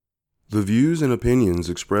The views and opinions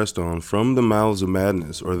expressed on From the Mouths of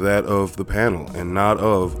Madness are that of the panel and not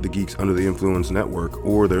of the Geeks Under the Influence Network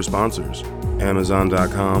or their sponsors,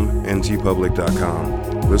 Amazon.com and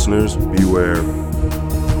tpublic.com. Listeners, beware.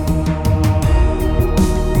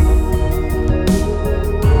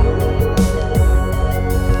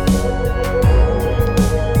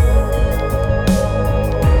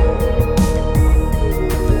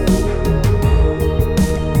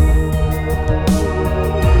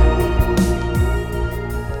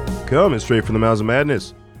 Coming straight from the Mouths of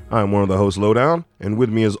Madness. I'm one of the hosts, Lowdown, and with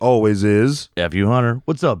me as always is... F.U. Hunter.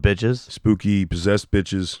 What's up, bitches? Spooky, possessed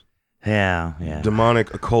bitches. Yeah.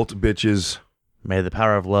 Demonic, occult bitches. May the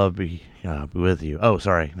power of love be with you. Oh,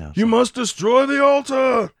 sorry. No. You must destroy the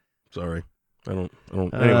altar! Sorry. I don't.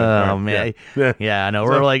 Anyway, Oh, man. Yeah, I know.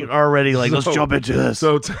 We're already let's jump into this.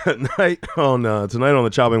 So tonight on the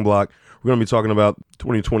chopping block, we're going to be talking about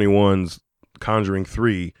 2021's Conjuring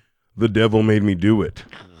 3, The Devil Made Me Do It.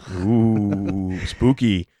 Ooh,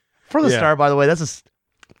 spooky. For the start, by the way, that's a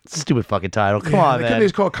stupid fucking title. Come on, man. Couldn't they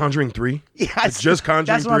just call it Conjuring 3? Yeah, it's just Conjuring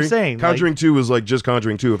 3? That's what I'm saying. Conjuring 2 is like just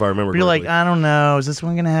Conjuring 2, if I remember correctly. You're like, I don't know. Is this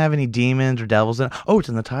one going to have any demons or devils in it? Oh, it's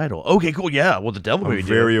in the title. Okay, cool. Yeah, well, the devil made me do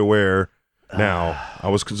it. I'm very aware now. I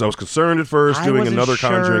was concerned at first doing another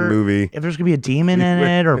Conjuring movie. If there's going to be a demon in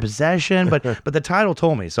it or possession, but the title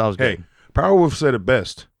told me, so I was good. Hey, Powerwolf said it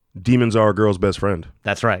best. Demons are a girl's best friend.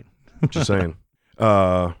 That's right. Just saying.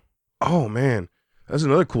 Oh man, that's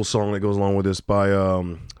another cool song that goes along with this by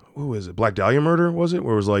who is it? Black Dahlia Murder, was it?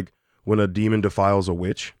 Where it was like when a demon defiles a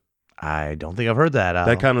witch. I don't think I've heard that.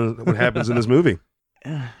 That kind of what happens in this movie.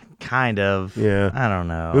 Kind of. Yeah. I don't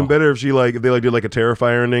know. It'd been better if she if they did like a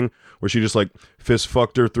Terrifier ending where she just like fist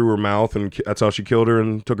fucked her through her mouth and that's how she killed her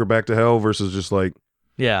and took her back to hell versus just like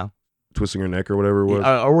twisting her neck or whatever it was.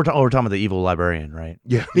 We're talking about the evil librarian, right?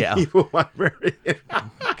 Yeah. Evil librarian.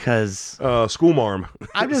 Because school marm.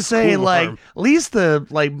 I'm just saying, at least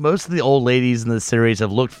most of the old ladies in the series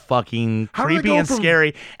have looked fucking creepy and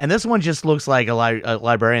scary, and this one just looks like a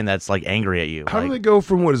librarian that's like angry at you. How do they go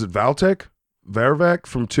from what is it, Varvac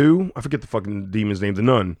from 2? I forget the fucking demon's name, the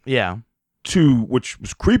nun. Yeah. To which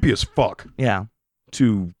was creepy as fuck. Yeah.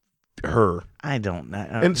 To her. I don't know.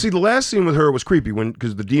 And see, the last scene with her was creepy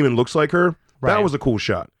because the demon looks like her. Right. That was a cool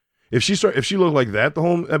shot. If she looked like that,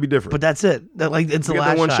 that'd be different. But that's it. It's the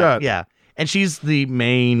last one shot. Yeah, and she's the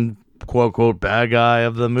main quote unquote bad guy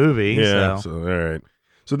of the movie. Yeah. So all right.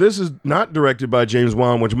 So this is not directed by James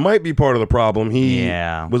Wan, which might be part of the problem. He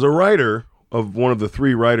was a writer of one of the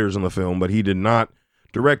 3 writers in the film, but he did not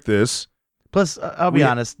direct this. Plus, I'll be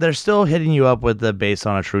honest, they're still hitting you up with the based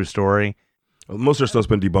on a true story. Most of their stuff's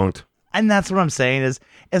been debunked. And that's what I'm saying is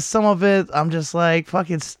some of it, I'm just like,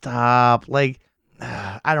 fucking stop. Like,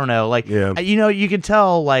 I don't know. Like, you can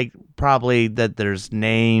tell, like, probably that there's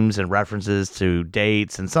names and references to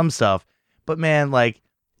dates and some stuff. But, man, like,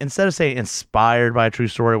 instead of saying inspired by a true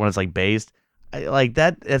story when it's, like, based, like,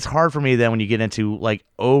 that, it's hard for me then when you get into, like,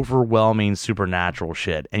 overwhelming supernatural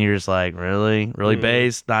shit. And you're just like, really? Really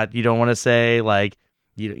based? You don't want to say, like,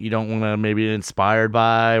 you don't want to maybe inspired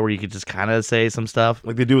by, where you could just kind of say some stuff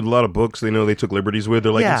like they do with a lot of books they know they took liberties with.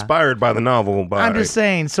 They're like inspired by the novel. I'm just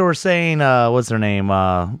saying. So we're saying, what's her name?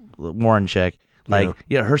 Warren chick. Like,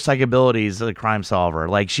 her psych abilities, the crime solver.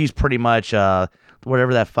 Like, she's pretty much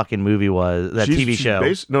whatever that fucking movie was, that TV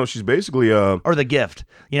show. She's basically or The Gift.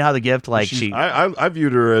 You know how The Gift, like I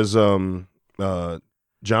viewed her as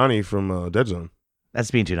Johnny from Dead Zone.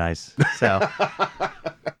 That's being too nice. So.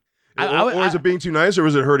 Or is it being too nice, or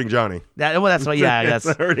is it hurting Johnny? That's what. Yeah,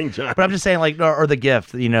 that's hurting Johnny. But I'm just saying, like, or The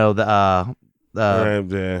Gift. You know you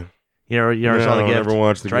never saw The Gift. Never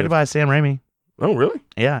watched The Gift. Directed by Sam Raimi. Oh, really?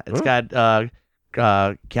 Yeah, it's got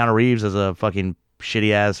Keanu Reeves as a fucking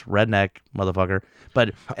shitty ass redneck motherfucker.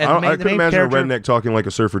 But I couldn't imagine a redneck talking like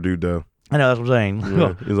a surfer dude, though. I know, that's what I'm saying.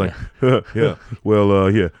 Yeah, he's like, yeah. Well,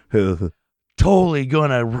 yeah. Totally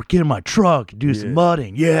gonna get in my truck, do some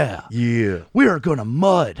mudding. Yeah. We are gonna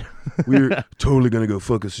mud. We're totally gonna go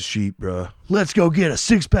fuck us a sheep, bro. Let's go get a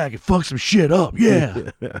 6-pack and fuck some shit up. Yeah.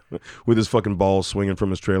 With his fucking balls swinging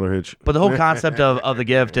from his trailer hitch. But the whole concept of The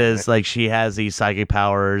Gift is like she has these psychic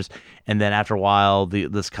powers, and then after a while,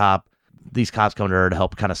 these cops come to her to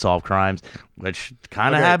help kind of solve crimes, which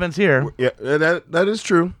kind of happens here. Yeah, that is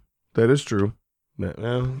true. That is true.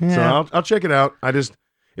 So I'll check it out.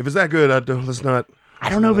 If it's that good, let's not. I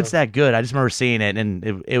don't know if it's that good. I just remember seeing it, and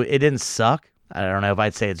it didn't suck. I don't know if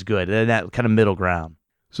I'd say it's good. That kind of middle ground.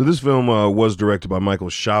 So this film was directed by Michael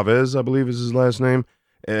Chavez, I believe is his last name.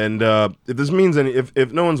 And if this means any,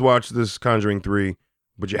 if no one's watched this Conjuring 3,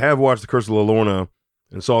 but you have watched The Curse of La Llorona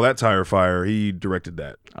and saw that tire fire, he directed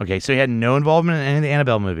that. Okay, so he had no involvement in any of the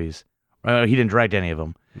Annabelle movies. He didn't direct any of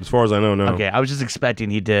them. As far as I know, no. Okay, I was just expecting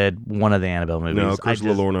he did one of the Annabelle movies. No, Curse of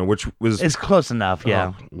La Llorona, which was... It's close enough,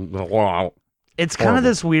 yeah. Wow. It's kind of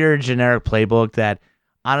this weird generic playbook that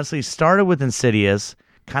honestly started with Insidious,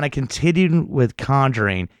 kind of continued with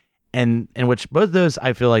Conjuring, and in which both of those,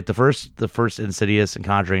 I feel like the first Insidious and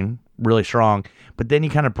Conjuring, really strong, but then you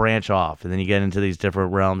kind of branch off, and then you get into these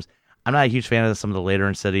different realms. I'm not a huge fan of some of the later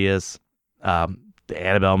Insidious, the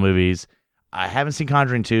Annabelle movies. I haven't seen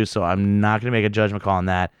Conjuring 2, so I'm not going to make a judgment call on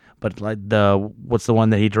that. But like what's the one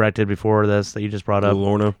that he directed before this that you just brought up?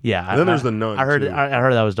 Lorna. Yeah. And then there's The Nun. I heard too. I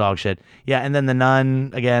heard that was dog shit. Yeah, and then The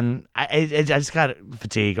Nun again. I just got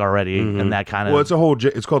fatigue already, and that kind of. Well, it's a whole.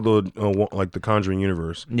 It's called the Conjuring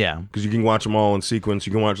universe. Yeah. Because you can watch them all in sequence.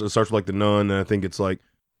 You can watch. It starts with like The Nun, and I think it's like.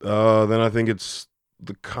 Then I think it's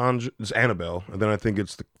it's Annabelle, and then I think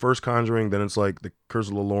it's the first Conjuring. Then it's like the Curse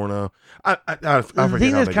of La Llorna. I the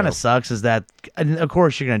thing that kind of sucks is that, and of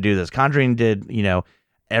course you're going to do this. Conjuring did,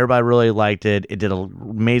 everybody really liked it. It did an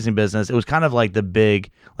amazing business. It was kind of like the big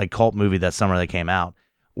like cult movie that summer that came out,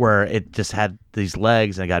 where it just had these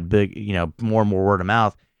legs and it got big, more and more word of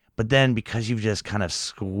mouth. But then because you've just kind of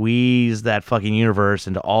squeezed that fucking universe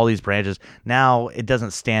into all these branches, now it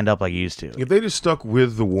doesn't stand up like it used to. If they just stuck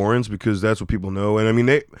with the Warrens, because that's what people know, and I mean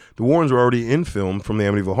the Warrens were already in film from the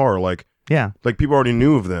Amityville Horror, like people already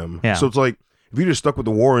knew of them. Yeah. So it's like if you just stuck with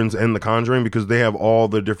the Warrens and the Conjuring, because they have all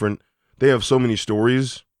the different, they have so many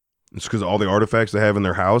stories. It's because of all the artifacts they have in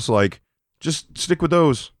their house. Like, just stick with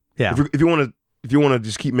those. Yeah. If you want to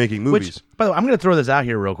just keep making movies. Which, by the way, I'm going to throw this out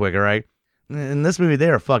here real quick. All right. In this movie, they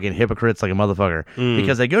are fucking hypocrites like a motherfucker,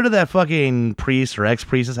 because they go to that fucking priest or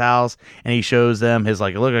ex-priest's house, and he shows them his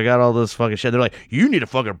like, look, I got all this fucking shit. They're like, you need to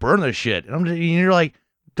fucking burn this shit. And you're like,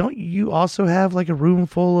 don't you also have like a room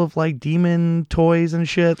full of like demon toys and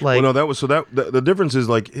shit? Like, well, no, the difference is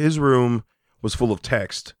like his room was full of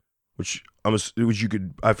text, which you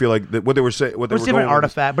could. I feel like that what they were saying. What it was different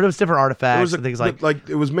artifact, but it was different artifacts and things like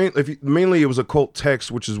it was mainly it was occult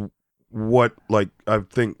text, which is what like I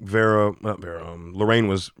think Lorraine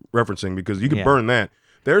was referencing, because you could burn that.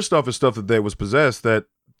 Their stuff is stuff that was possessed that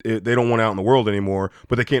they don't want out in the world anymore,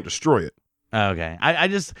 but they can't destroy it. Okay,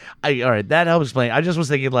 all right, that helps explain. I just was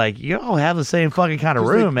thinking like, you all have the same fucking kind of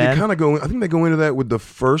room, man. They kind of go. I think they go into that with the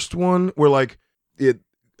first one, where like it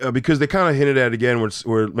because they kind of hinted at it again.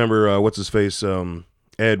 Where remember what's his face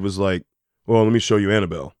Ed was like, well, let me show you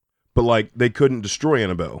Annabelle, but like they couldn't destroy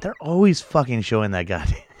Annabelle. They're always fucking showing that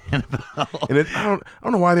goddamn Annabelle. And I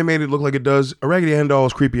don't know why they made it look like it does. A Raggedy Ann doll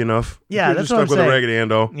is creepy enough. Yeah, that's just what stuck I'm with saying. a Raggedy Ann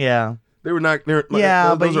doll. Yeah. They were not. Those but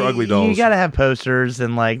are ugly dolls. You gotta have posters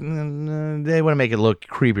and like they want to make it look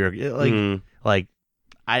creepier. Like,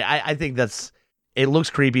 I think it looks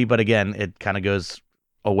creepy, but again, it kind of goes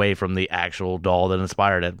away from the actual doll that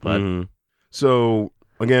inspired it. But so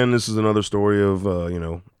again, this is another story of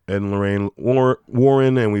Ed and Lorraine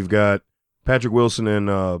Warren, and we've got Patrick Wilson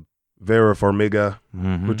and Vera Farmiga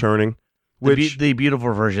returning. Which the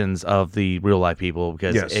beautiful versions of the real life people,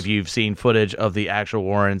 because if you've seen footage of the actual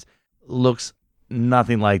Warrens, looks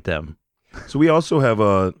nothing like them. So we also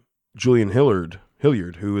have Julian Hilliard,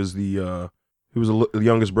 who is the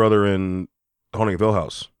youngest brother in The Haunting of Hill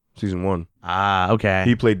House, season 1. Ah, okay.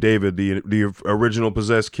 He played David, the original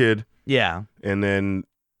possessed kid. Yeah. And then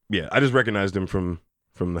I just recognized him from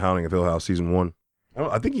The Haunting of Hill House, season 1.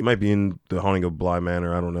 I think he might be in The Haunting of Bly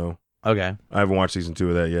Manor. I don't know. Okay. I haven't watched season 2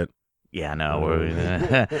 of that yet. Yeah,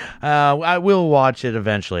 no. I will watch it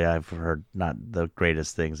eventually. I've heard not the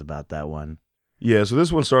greatest things about that one. Yeah, so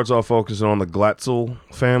this one starts off focusing on the Glatzel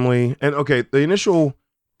family. And okay, the initial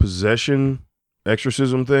possession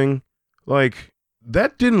exorcism thing, like,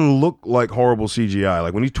 that didn't look like horrible CGI.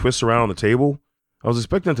 Like, when he twists around on the table, I was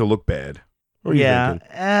expecting it to look bad. What are you thinking?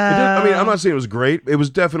 I'm not saying it was great. It was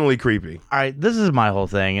definitely creepy. All right, this is my whole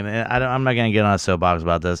thing, and I'm not going to get on a soapbox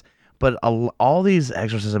about this. But all these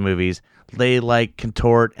exorcism movies, they like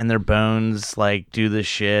contort and their bones like do this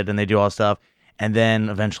shit and they do all this stuff. And then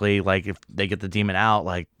eventually, like if they get the demon out,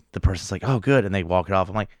 like the person's like, oh, good. And they walk it off.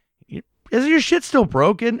 I'm like, is your shit still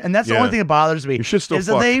broken? And that's the only thing that bothers me. Your shit's still is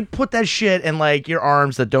that they put that shit in like your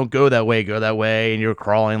arms that don't go that way, and you're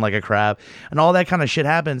crawling like a crab and all that kind of shit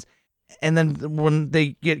happens. And then when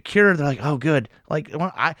they get cured, they're like, oh, good. Like,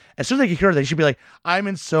 as soon as they get cured, they should be like, I'm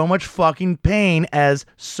in so much fucking pain as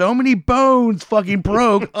so many bones fucking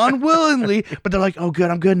broke unwillingly. But they're like, oh,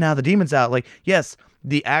 good, I'm good now. The demon's out. Like, yes,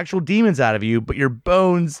 the actual demon's out of you, but your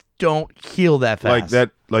bones don't heal that fast.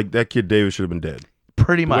 Like that kid David should have been dead.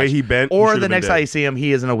 Pretty much. The way he bent. Or the next time you see him,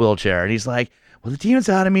 he is in a wheelchair. And he's like, well, the demon's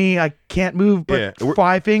out of me. I can't move but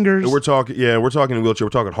 5 fingers. We're talking in wheelchair. We're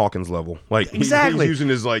talking Hawkins level. Like exactly. he's using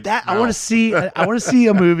his like. That I want to see. I want to see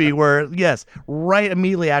a movie where yes, right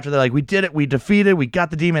immediately after they're like, we did it, we defeated, we got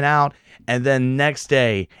the demon out, and then next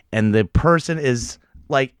day, and the person is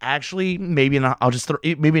like actually maybe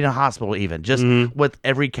maybe in a hospital even just with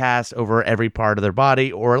every cast over every part of their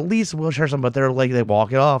body or at least a wheelchair or something, but they're like they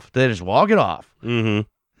walk it off. They just walk it off. Mm-hmm.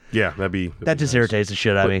 Yeah, that'd be just irritates the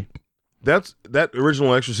shit out of me. That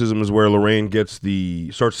original exorcism is where Lorraine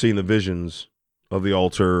starts seeing the visions of the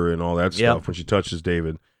altar and all that stuff when she touches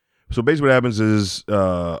David. So basically what happens is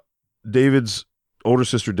David's older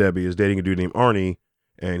sister Debbie is dating a dude named Arnie,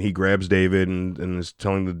 and he grabs David and is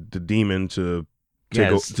telling the demon to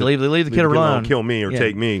leave the kid alone, kill me or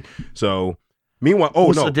take me. So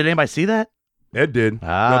meanwhile, so did anybody see that? Ed did.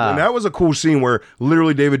 And that was a cool scene where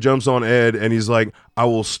literally David jumps on Ed and he's like, I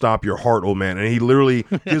will stop your heart, old man. And he literally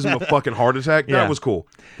gives him a fucking heart attack. That was cool.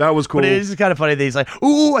 But it is kind of funny that he's like,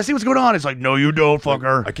 ooh, I see what's going on. It's like, no, you don't,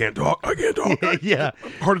 fucker. I can't talk. Yeah.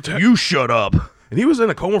 Heart attack. You shut up. And he was in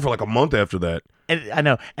a coma for like a month after that. And I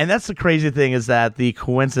know. And that's the crazy thing is that the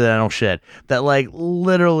coincidental shit that like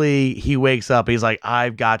literally he wakes up. He's like,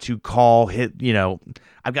 I've got to call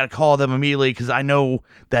I've got to call them immediately because I know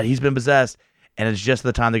that he's been possessed. And it's just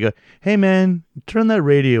the time they go, hey, man, turn that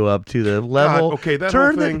radio up to the level. God, okay, that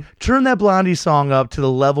whole thing. Turn that Blondie song up to the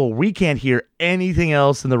level we can't hear anything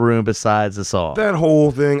else in the room besides the song. That whole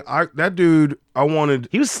thing, that dude, I wanted...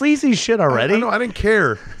 He was sleazy shit already. I know, I didn't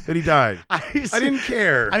care that he died. I didn't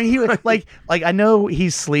care. I mean, he was like, I know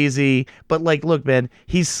he's sleazy, but like, look, man,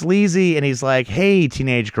 he's sleazy and he's like, hey,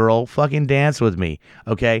 teenage girl, fucking dance with me,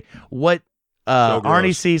 okay? What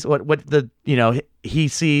Arnie sees, he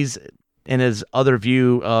sees... in his other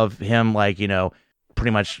view of him, like,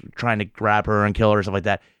 pretty much trying to grab her and kill her or stuff like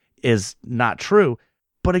that is not true.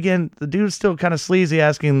 But again, the dude's still kind of sleazy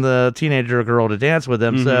asking the teenager girl to dance with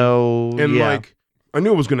him. So, like, I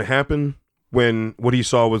knew it was going to happen when what he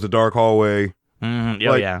saw was the dark hallway.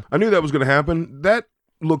 Mm-hmm. I knew that was going to happen. That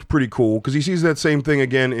looked pretty cool because he sees that same thing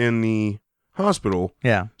again in the hospital.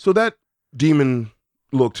 Yeah. So that demon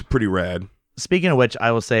looked pretty rad. Speaking of which,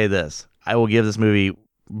 I will say this. I will give this movie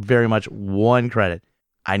very much one credit.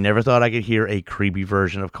 I never thought I could hear a creepy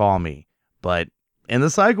version of Call Me, but in the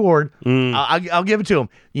psych ward, I'll give it to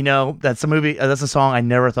him. That's a movie. That's a song I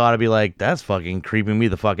never thought I'd be like, that's fucking creeping me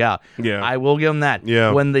the fuck out. Yeah, I will give him that.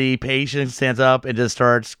 Yeah, when the patient stands up and just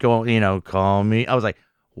starts going, call me. I was like,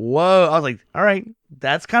 whoa. I was like, all right,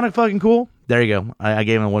 that's kind of fucking cool. There you go. I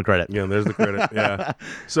gave him one credit. Yeah, there's the credit. Yeah.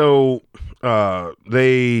 So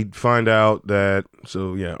they find out that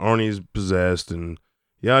Arnie's possessed and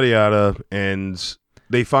yada yada, and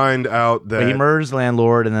they find out that he murders the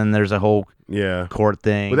landlord, and then there's a whole court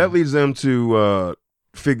thing. But that leads them to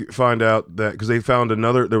find out that because they found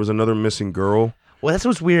there was another missing girl. Well, that's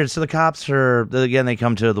what's weird. So the cops they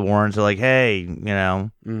come to the Warrens. They're like, hey,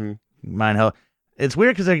 mind help. It's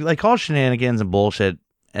weird because they call shenanigans and bullshit,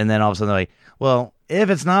 and then all of a sudden they're like, well,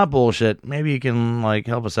 if it's not bullshit, maybe you can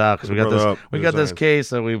help us out because we got this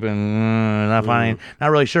case that we've been not finding,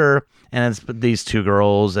 not really sure. And it's these two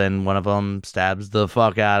girls, and one of them stabs the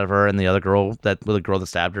fuck out of her, and the other girl, the girl that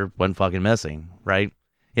stabbed her, went fucking missing, right?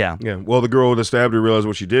 Yeah. Yeah. Well, the girl that stabbed her realized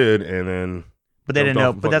what she did, and then. But they didn't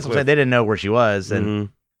know. But that's what I'm saying. They didn't know where she was, and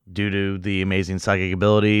due to the amazing psychic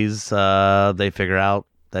abilities, they figure out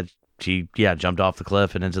that she jumped off the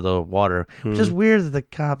cliff and into the water. Which is weird that the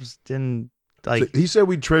cops didn't. So he said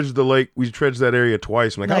we dredged the lake. We dredged that area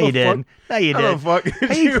twice. I'm like, no, you didn't. No, you didn't. Fuck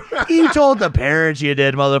you told the parents you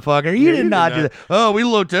did, motherfucker. You did not do that. Oh, we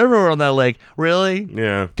looked everywhere on that lake. Really?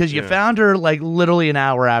 Yeah. Because you found her literally an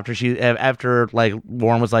hour after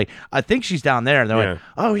Warren was like, I think she's down there. And they're like,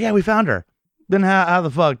 oh yeah, we found her. Then how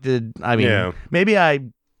the fuck did maybe I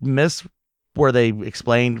missed where they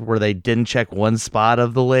explained where they didn't check one spot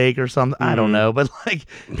of the lake or something. I don't know, but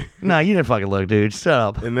no, you didn't fucking look, dude. Shut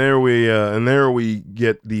up. And there we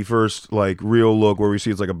get the first real look where we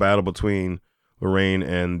see it's like a battle between Lorraine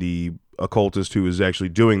and the occultist who is actually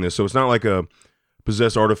doing this. So it's not like a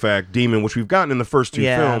possessed artifact demon, which we've gotten in the first two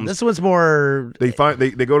films. This one's more. They go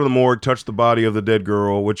to the morgue, touch the body of the dead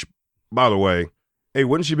girl. Which, by the way, hey,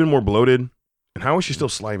 wouldn't she have been more bloated? And how is she still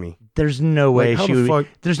slimy? There's no way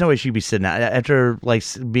there's no way she'd be sitting out after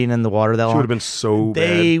being in the water that long. She would have been so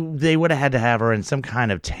bad. They would have had to have her in some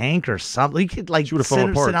kind of tank or something. She would have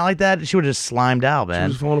fallen apart. Sit out like that, she would have just slimed out, man.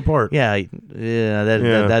 She was falling apart. Yeah, that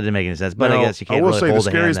didn't make any sense. But I guess you can't. I will really say hold the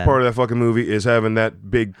scariest part of that fucking movie is having that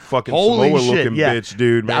big fucking Samoa-looking bitch,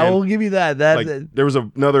 dude. Man, I will give you that. There was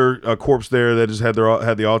another corpse there that just had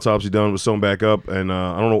the autopsy done, was sewn back up, and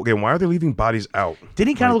I don't know. Again, why are they leaving bodies out? Didn't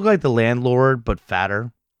he kind of look like the landlord? but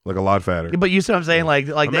fatter. Like a lot fatter. But you see what I'm saying? Like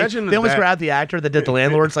they almost grabbed the actor that did the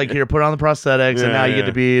landlords. Like, here, put on the prosthetics, and now you get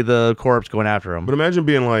to be the corpse going after him. But imagine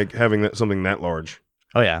being like having something that large.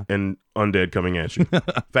 Oh yeah, and undead coming at you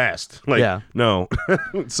fast. Like, no.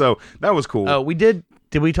 So that was cool. Oh, we did.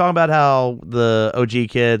 Did we talk about how the OG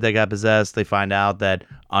kid that got possessed? They find out that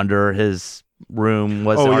under his room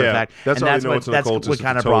was an artifact. That's how they know it's an occultist. What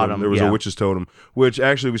kind of brought him. There was a witch's totem, which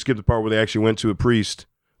actually we skipped the part where they actually went to a priest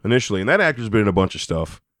initially, and that actor's been in a bunch of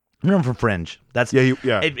stuff. I remember from Fringe. That's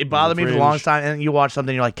It bothered me for the longest time, and you watch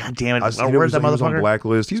something, and you're like, God damn it! Where's that motherfucker? He was on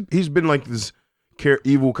Blacklist. He's been like this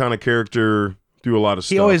evil kind of character through a lot of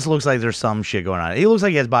stuff. He always looks like there's some shit going on. He looks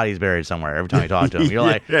like his body's buried somewhere every time you talk to him. You're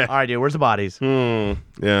like, all right, dude, where's the bodies?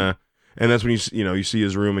 Yeah. And that's when you see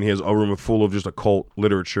his room, and he has a room full of just occult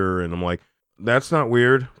literature, and I'm like, that's not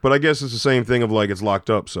weird. But I guess it's the same thing of like it's locked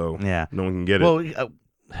up, so no one can get it. Well,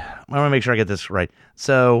 I want to make sure I get this right.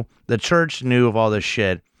 So the church knew of all this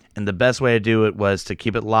shit, and the best way to do it was to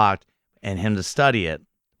keep it locked and him to study it,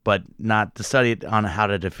 but not to study it on how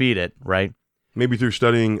to defeat it, right? Maybe through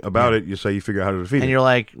studying about it, you figure out how to defeat it. And you're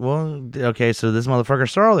like, well, okay, so this motherfucker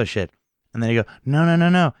started all this shit. And then you go,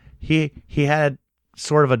 no. He had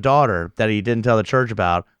sort of a daughter that he didn't tell the church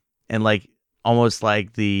about, and like almost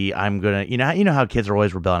like I'm gonna, you know how kids are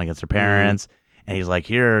always rebelling against their parents, and he's like,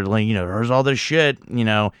 here, there's all this shit,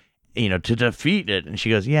 to defeat it. And she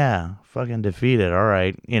goes, yeah, fucking defeat it, all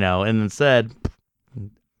right, and instead,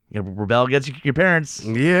 rebel against your parents.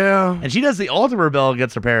 Yeah. And she does the ultimate rebel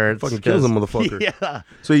against her parents. Fucking kills the motherfucker. Yeah.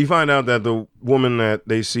 So you find out that the woman that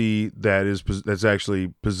they see that's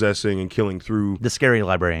actually possessing and killing through the scary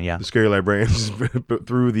librarian, the scary librarian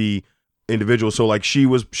through the individual. So like she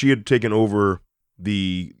had taken over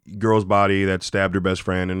the girl's body that stabbed her best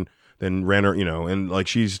friend and then ran her, and like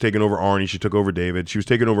she's taken over Arnie, she took over David. She was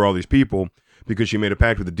taking over all these people because she made a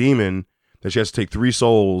pact with the demon that she has to take 3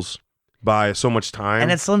 souls by so much time,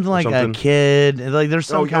 and it's something like a kid. Like there's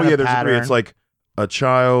some kind of pattern. It's like a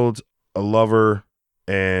child, a lover,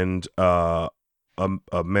 and a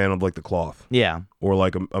man of like the cloth. Yeah, or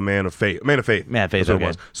like a man of faith. Man of faith. Okay. It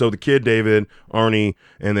was. So the kid, David, Arnie,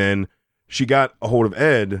 and then she got a hold of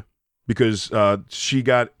Ed because she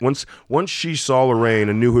got once she saw Lorraine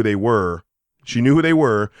and knew who they were. She knew who they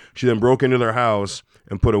were. She then broke into their house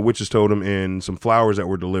and put a witch's totem in some flowers that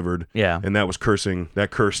were delivered. Yeah. And that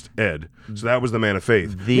cursed Ed. So that was the man of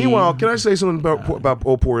faith. Meanwhile, can I say something about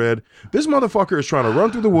old poor Ed? This motherfucker is trying to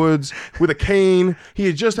run through the woods with a cane. He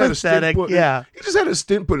had just had a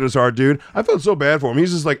stint put in his heart, dude. I felt so bad for him.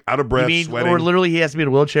 He's just like out of breath, sweating. Or literally he has to be in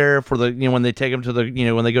a wheelchair for the, when they take him to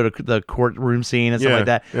the, when they go to the courtroom scene and stuff like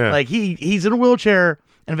that. Yeah. Like he's in a wheelchair.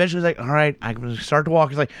 And eventually he's like, all right, I can start to walk.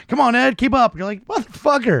 He's like, come on, Ed, keep up. You're like,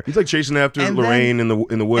 motherfucker. He's like chasing after Lorraine in the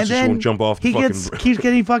woods so she won't jump off the fucking... He keeps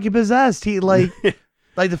getting fucking possessed. He like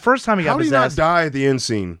the first time he got possessed... How did he not die at the end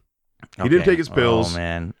scene? He didn't take his pills. Oh,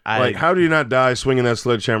 man. How did he not die swinging that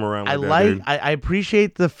sledgehammer around I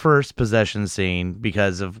appreciate the first possession scene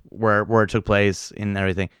because of where it took place and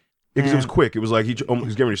everything. Because it was quick. It was like he was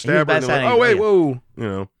getting ready to stab her and they're like, oh, wait,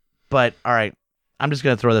 whoa. But, all right. I'm just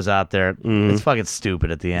going to throw this out there. It's fucking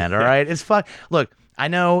stupid at the end, all right? It's fun. Look, I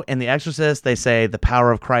know in The Exorcist, they say the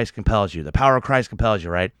power of Christ compels you. The power of Christ compels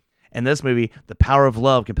you, right? In this movie, the power of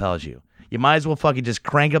love compels you. You might as well fucking just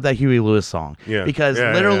crank up that Huey Lewis song. Yeah. Because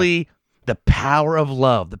literally, the power of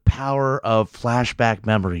love, the power of flashback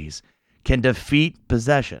memories can defeat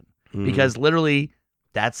possession. Because literally,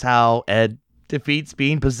 that's how Ed defeats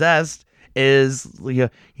being possessed is,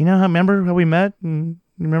 remember how we met?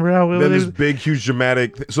 Remember how then this big, huge,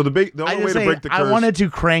 dramatic. So the only way to break the curse. I wanted to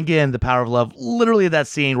crank in the power of love. Literally, that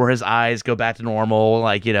scene where his eyes go back to normal.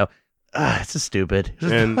 Like it's just stupid.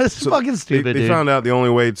 It's fucking stupid. They found out the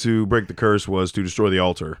only way to break the curse was to destroy the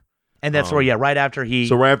altar. And that's where, right after he.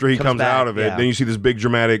 So right after he comes out of it, then you see this big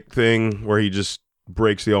dramatic thing where he just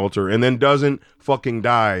breaks the altar and then doesn't fucking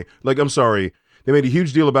die. Like, I'm sorry, they made a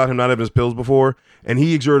huge deal about him not having his pills before, and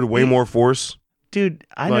he exerted way more force. Dude,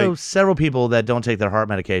 I know several people that don't take their heart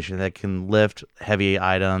medication that can lift heavy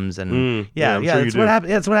items, and that's what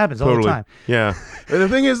happens. That's what happens all the time. Yeah, and the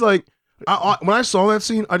thing is, like, when I saw that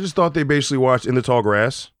scene, I just thought they basically watched In the Tall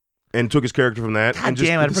Grass and took his character from that. God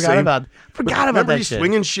damn it, I forgot about that. Remember he's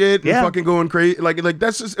swinging shit and fucking going crazy. Like it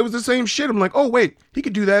was the same shit. I'm like, oh wait, he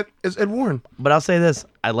could do that as Ed Warren. But I'll say this: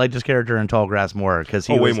 I liked his character in Tall Grass more because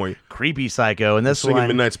he was way more creepy psycho. And this singing one,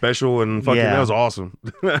 Midnight Special and fucking that was awesome.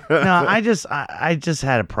 No, I just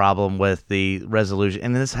had a problem with the resolution,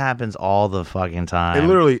 and this happens all the fucking time. And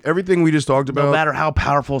literally everything we just talked about, no matter how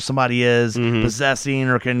powerful somebody is, possessing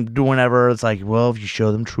or can do whatever, it's like, well, if you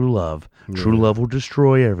show them true love will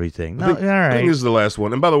destroy everything. No, all right. I think this is the last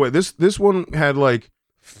one. And by the way, this one had like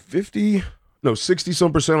 60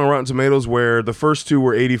 some percent on Rotten Tomatoes, where the first two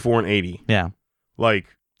were 84 and 80. Yeah. Like,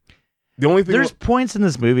 the only thing... There's points in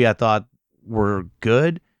this movie I thought were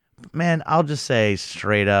good. Man, I'll just say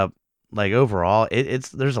straight up, like, overall,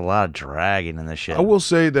 there's a lot of dragging in this shit. I will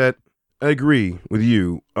say that I agree with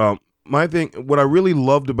you. What I really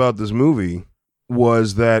loved about this movie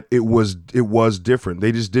was that it was different.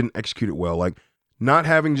 They just didn't execute it well. Like, not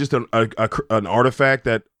having just an artifact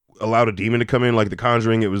that allowed a demon to come in, like The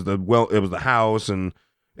Conjuring, it was the house, and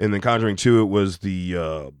in The Conjuring 2, it was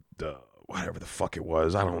the whatever the fuck it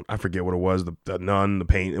was. I forget what it was. The nun, the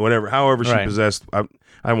paint, whatever. However she possessed. I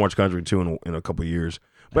haven't watched Conjuring 2 in a couple of years.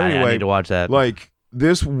 But anyway, I need to watch that. Like,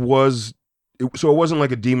 this was, so it wasn't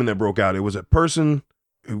like a demon that broke out. It was a person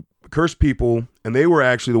who cursed people, and they were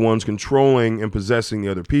actually the ones controlling and possessing the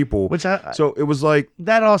other people. So it was like,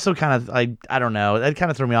 that also kind of, like, I don't know, that kind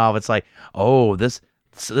of threw me off. It's like, oh, this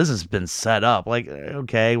has been set up. Like,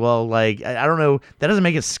 okay, well, like, I don't know. That doesn't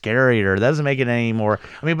make it scarier. That doesn't make it any more.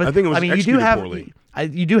 I mean, but I think it was executed poorly.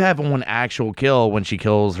 You do have one actual kill when she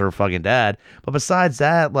kills her fucking dad. But besides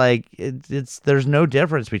that, like, there's no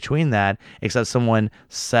difference between that except someone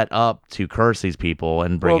set up to curse these people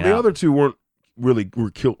and bring. Well, the other two weren't really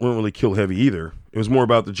kill heavy either. It was more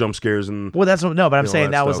about the jump scares and. Well, but I'm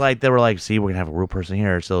saying that was like, they were like, see, we're gonna have a real person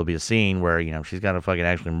here, so there'll be a scene where she's gonna fucking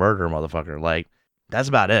actually murder a motherfucker. Like, that's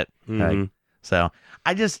about it. Right? So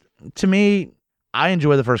to me, I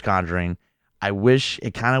enjoy the first Conjuring. I wish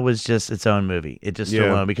it kind of was just its own movie. It just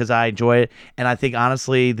still won't, because I enjoy it. And I think,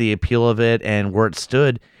 honestly, the appeal of it and where it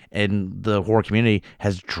stood in the horror community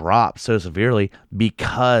has dropped so severely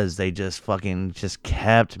because they just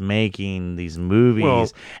kept making these movies.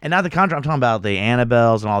 Well, and not the Conjuring, I'm talking about the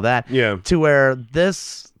Annabelles and all that. Yeah. To where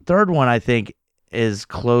this third one, I think, is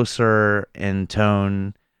closer in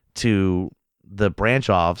tone to the branch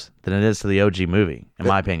offs than it is to the OG movie, in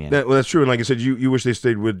my opinion. That's true. And like I said, you wish they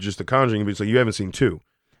stayed with just The Conjuring, but it's like you haven't seen 2.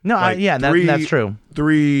 No, like that's true.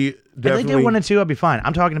 3 definitely. If they did 1 and 2, I'd be fine.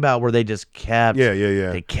 I'm talking about where they just kept. Yeah.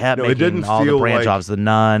 They kept making all the branch offs, the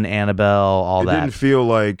Nun, Annabelle, all that. It didn't feel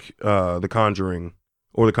like The Conjuring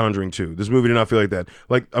or The Conjuring 2. This movie did not feel like that.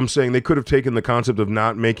 Like, I'm saying, they could have taken the concept of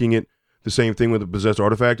not making it the same thing with the possessed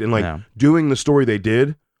artifact and doing the story they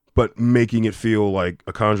did, but making it feel like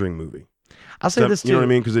a Conjuring movie. I'll say this too. You know what I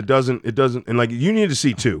mean? Because it doesn't, and like, you need to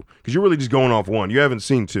see 2 because you're really just going off 1. You haven't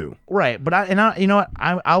seen 2, right? But you know what?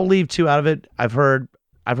 I'll leave 2 out of it. I've heard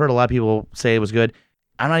a lot of people say it was good.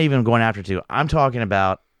 I'm not even going after 2. I'm talking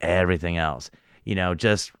about everything else.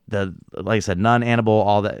 Just like I said, Nun, Annabelle,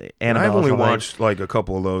 all that. I've only watched like a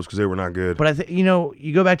couple of those because they were not good. But I think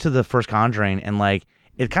you go back to the first Conjuring and like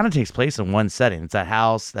it kind of takes place in one setting. It's that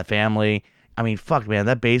house, that family. I mean, fuck, man,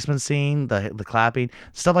 that basement scene, the clapping,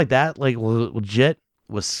 stuff like that, like, legit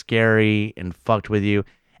was scary and fucked with you.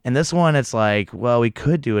 And this one, it's like, well, we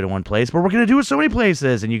could do it in one place, but we're going to do it so many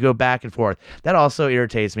places, and you go back and forth. That also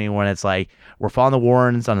irritates me when it's like, we're following the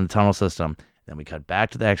Warrens on the tunnel system, then we cut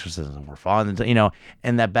back to the exorcism, we're following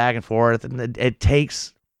and that back and forth, and it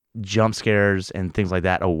takes jump scares and things like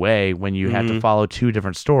that away when you have to follow 2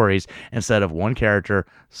 different stories instead of one character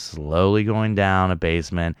slowly going down a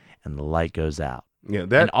basement and the light goes out. Yeah,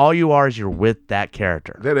 and all you are is you're with that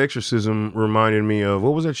character. That exorcism reminded me of,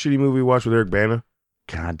 what was that shitty movie we watched with Eric Bana?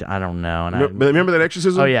 God, I don't know. And remember that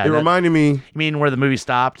exorcism? Oh yeah, it reminded me. You mean where the movie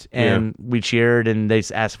stopped and we cheered and they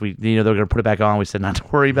asked they were going to put it back on. We said not to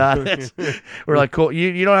worry about it. We're like, cool.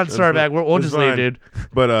 You don't have to start back. We'll just leave, dude.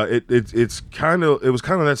 But it was kind of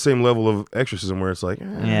that same level of exorcism where it's like,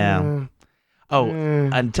 yeah. Oh,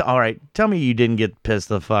 and all right. Tell me you didn't get pissed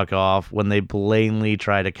the fuck off when they blatantly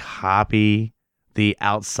try to copy the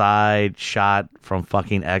outside shot from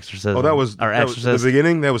fucking Exorcism. Oh, that was the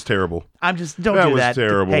beginning. That was terrible. I'm just don't do that. That was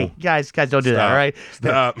terrible. Hey, guys, don't do that. All right.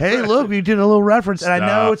 Stop. Hey, look, we did a little reference, and I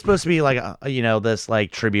know it's supposed to be like this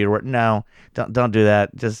like tribute. No, don't do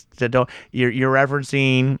that. Just don't. You're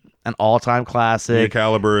referencing an all-time classic. The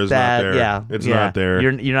caliber is not there. Yeah, it's not there.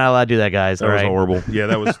 You're not allowed to do that, guys. That was horrible. Yeah,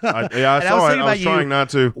 that was. I saw it. I was trying not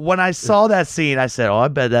to. When I saw that scene, I said, "Oh, I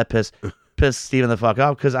bet that pissed Steven the fuck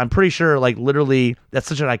off," because I'm pretty sure, like, literally, that's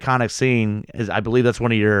such an iconic scene. I believe that's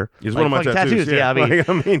one of your. It's one of my tattoos. Yeah, I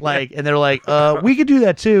mean, like, and they're like, we could do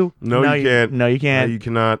that too. No, you can't. No, you can't. No, you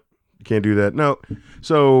cannot. You can't do that. No.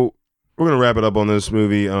 So we're gonna wrap it up on this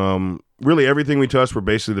movie. Really, everything we touched were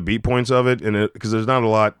basically the beat points of it, and because there's not a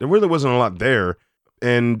lot. There really wasn't a lot there,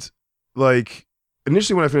 and like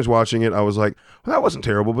initially when I finished watching it, I was like, well, that wasn't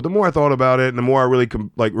terrible. But the more I thought about it, and the more I really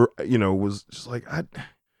was just like,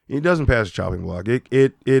 it doesn't pass a chopping block.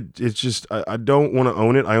 It's just I don't want to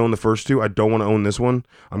own it. I own the first two. I don't want to own this one.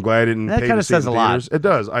 I'm glad I didn't. That kind of says a lot. It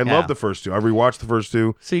does. I love the first two. I rewatched the first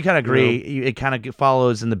two. So you kind of agree. It kind of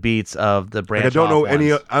follows in the beats of the branch. Like I don't know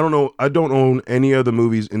any. I don't know. I don't own any of the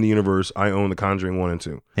movies in the universe. I own The Conjuring 1 and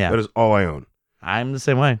 2. Yeah, that is all I own. I'm the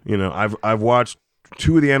same way. I've watched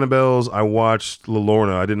 2 of the Annabelles. I watched La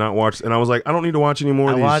Lorna. I did not watch, and I was like, I don't need to watch any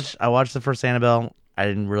more of these. I watched the first Annabelle. I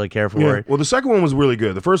didn't really care for it. Well, the second one was really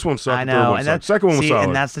good. The first one sucked. I know. The third one sucked. Second one was solid.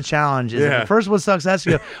 And that's the challenge. Is if the first one sucks, that's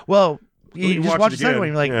good. Well, you just watch the second one.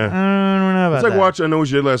 You're like, I don't know about that. It's like watching I Know What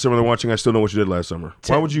You Did Last Summer. Then watching I Still Know What You Did Last Summer.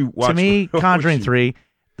 Why would you watch? To me, Conjuring 3,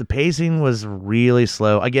 the pacing was really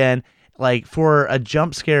slow. Again, like for a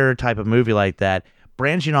jump scare type of movie like that,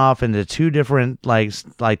 branching off into 2 different like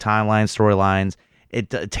timelines, storylines, it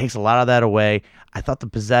takes a lot of that away. I thought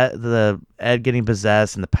the Ed getting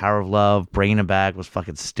possessed and the power of love, bringing him back was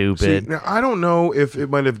fucking stupid. See, now, I don't know if it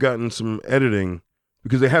might have gotten some editing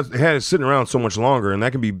because they had it sitting around so much longer, and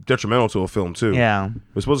that can be detrimental to a film too. Yeah, it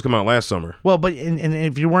was supposed to come out last summer. Well, but and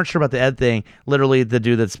if you weren't sure about the Ed thing, literally the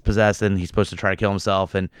dude that's possessed and he's supposed to try to kill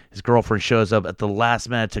himself, and his girlfriend shows up at the last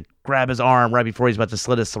minute to grab his arm right before he's about to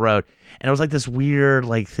slit his throat. And it was like this weird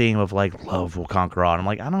like theme of like love will conquer all. And I'm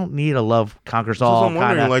like, I don't need a love conquers all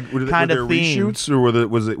kind of were there reshoots, or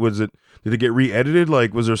did it get re-edited?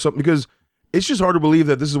 Like, was there something? Because it's just hard to believe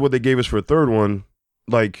that this is what they gave us for a third one.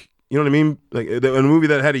 Like, you know what I mean? Like a movie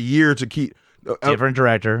that had a year to keep. Different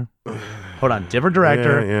director. Hold on, different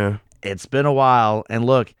director. Yeah. It's been a while, and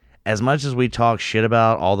look, as much as we talk shit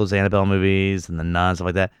about all those Annabelle movies and the Nun, stuff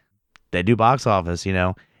like that, they do box office.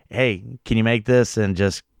 Hey, can you make this and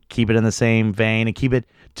just keep it in the same vein and keep it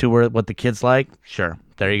to what the kids like? Sure.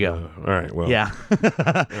 There you go. All right. Well. Yeah.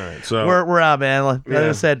 All right. So we're out, man. Like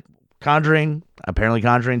I said, Conjuring, apparently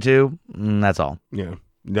Conjuring 2. That's all. Yeah.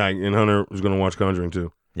 And Hunter was going to watch Conjuring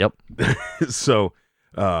 2. Yep. So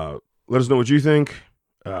let us know what you think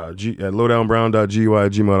at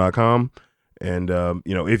lowdownbrown.gui@gmail.com. And,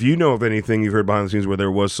 if you know of anything you've heard behind the scenes where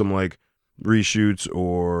there was some like reshoots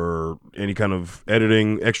or any kind of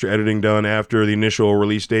extra editing done after the initial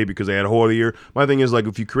release date because they had a whole other year. My thing is, like,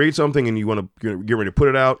 if you create something and you want to get ready to put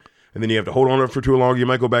it out and then you have to hold on to it for too long, you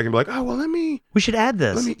might go back and be like, oh, well, we should add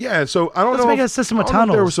this. So I don't know. Let's make a system of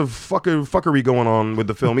tunnels. There was some fuckery going on with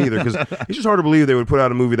the film either, because it's just hard to believe they would put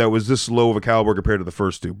out a movie that was this low of a caliber compared to the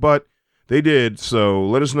first two. But they did. So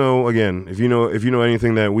let us know again if you know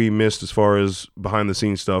anything that we missed as far as behind the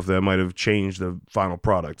scenes stuff that might have changed the final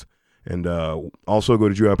product. And also go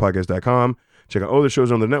to GUIPodcast.com. Check out all the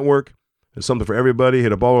shows on the network. There's something for everybody.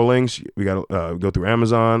 Hit up all our links. We got to go through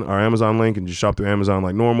Amazon, our Amazon link, and just shop through Amazon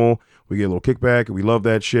like normal. We get a little kickback. We love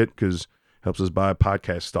that shit because it helps us buy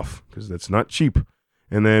podcast stuff because that's not cheap.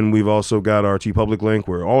 And then we've also got our TeePublic link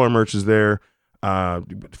where all our merch is there.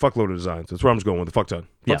 Fuckload of designs. That's where I'm just going with the fuck ton.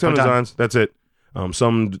 Fuck ton designs. That's it.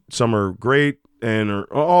 Some are great. And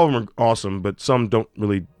all of them are awesome, but some don't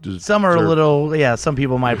really deserve. Some are a little, some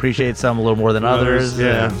people might appreciate some a little more than others.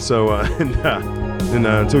 Yeah. So,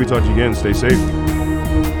 until we talk to you again, stay safe.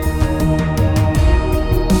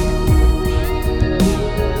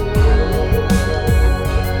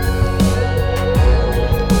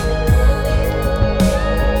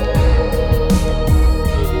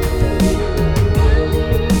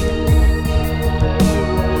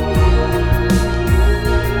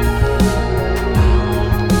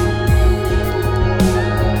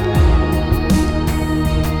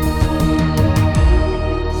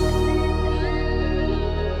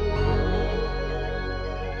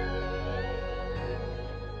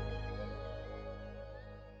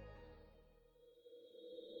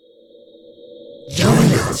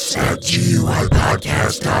 at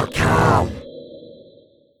GUIPodcast.com.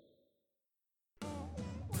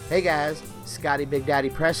 Hey guys, Scotty Big Daddy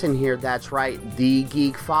Preston here. That's right, the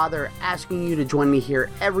Geek Father, asking you to join me here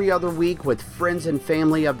every other week with friends and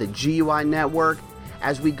family of the GUI Network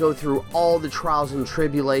as we go through all the trials and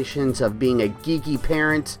tribulations of being a geeky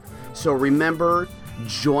parent. So remember,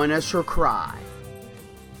 join us or cry.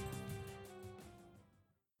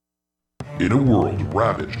 In a world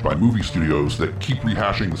ravaged by movie studios that keep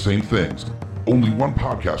rehashing the same things, only one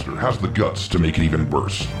podcaster has the guts to make it even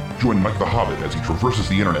worse. Join Mike the Hobbit as he traverses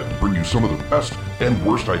the internet to bring you some of the best and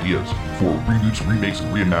worst ideas for reboots, remakes,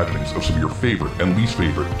 and reimaginings of some of your favorite and least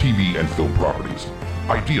favorite TV and film properties.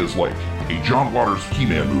 Ideas like a John Waters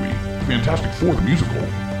He-Man movie, Fantastic Four the musical,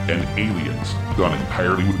 and aliens done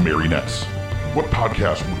entirely with marionettes. What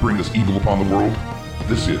podcast would bring this evil upon the world?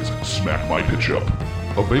 This is Smack My Pitch Up.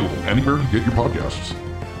 Available anywhere you get your podcasts.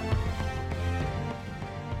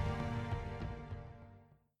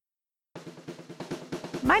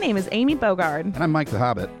 My name is Amy Bogard. And I'm Mike the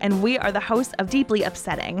Hobbit. And we are the hosts of Deeply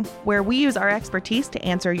Upsetting, where we use our expertise to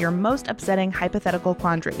answer your most upsetting hypothetical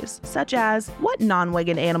quandaries, such as, what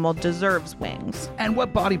non-winged animal deserves wings? And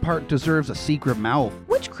what body part deserves a secret mouth?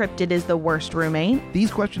 Which cryptid is the worst roommate?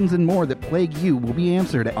 These questions and more that plague you will be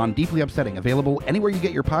answered on Deeply Upsetting, available anywhere you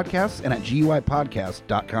get your podcasts and at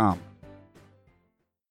GUIPodcast.com.